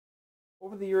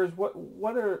Over the years,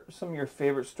 what are some of your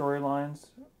favorite storylines,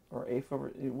 or a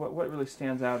favorite? What really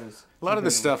stands out as A lot of the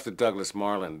something that stuff that Douglas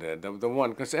Marland did, the one,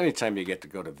 because anytime you get to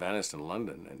go to Venice and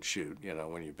London and shoot, you know,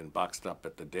 when you've been boxed up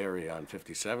at the dairy on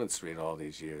 57th Street all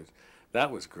these years,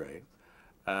 that was great.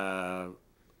 Uh,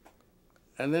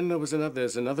 and then there's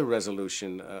another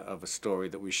resolution of a story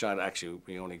that we shot. Actually,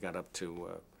 we only got up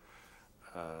to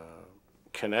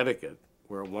Connecticut,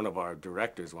 where one of our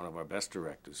directors, one of our best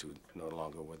directors, who's no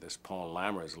longer with us, Paul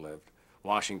Lammers, lived,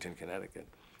 Washington, Connecticut,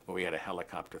 where we had a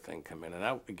helicopter thing come in. And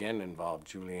that, again, involved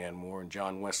Julianne Moore and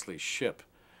John Wesley's ship.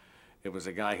 It was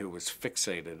a guy who was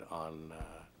fixated on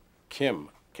Kim,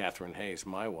 Catherine Hayes,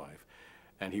 my wife,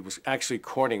 and he was actually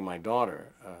courting my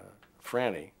daughter,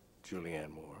 Franny,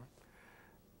 Julianne Moore.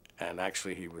 And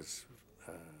actually he was,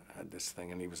 had this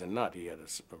thing, and he was a nut. He had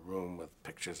a room with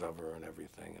pictures of her and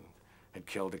everything, and had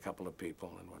killed a couple of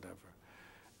people and whatever.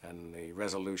 And the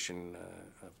resolution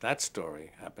of that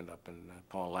story happened up in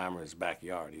Paul Lammer's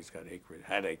backyard. He's got acreage,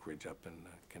 had acreage up in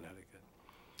Connecticut.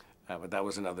 But that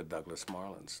was another Douglas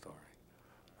Marland story.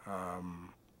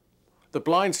 The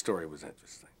blind story was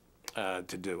interesting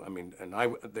to do. I mean, and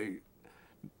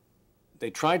they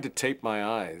tried to tape my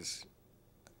eyes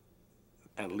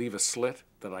and leave a slit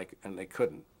and they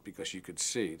couldn't, because you could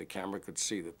see, the camera could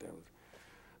see that there was.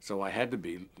 So I had to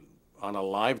be on a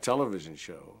live television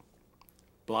show,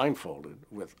 blindfolded,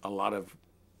 with a lot of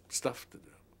stuff to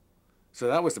do. So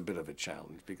that was a bit of a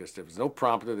challenge, because there was no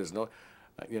prompter, there's no,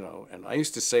 you know, and I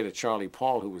used to say to Charlie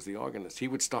Paul, who was the organist, he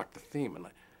would start the theme,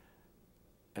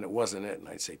 and it wasn't it, and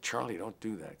I'd say, Charlie, don't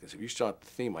do that, because if you start the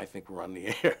theme, I think we're on the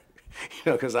air, you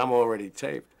know, because I'm already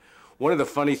taped. One of the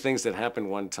funny things that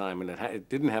happened one time, and it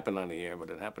didn't happen on the air,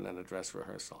 but it happened in a dress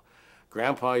rehearsal.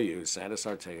 Grandpa Hughes, Sandus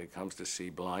Ortega, comes to see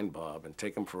blind Bob and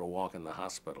take him for a walk in the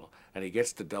hospital. And he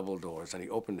gets to double doors, and he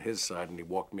opened his side, and he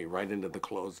walked me right into the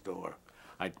closed door.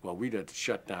 Well, we had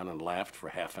shut down and laughed for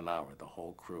half an hour, the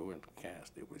whole crew and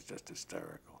cast. It was just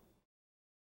hysterical.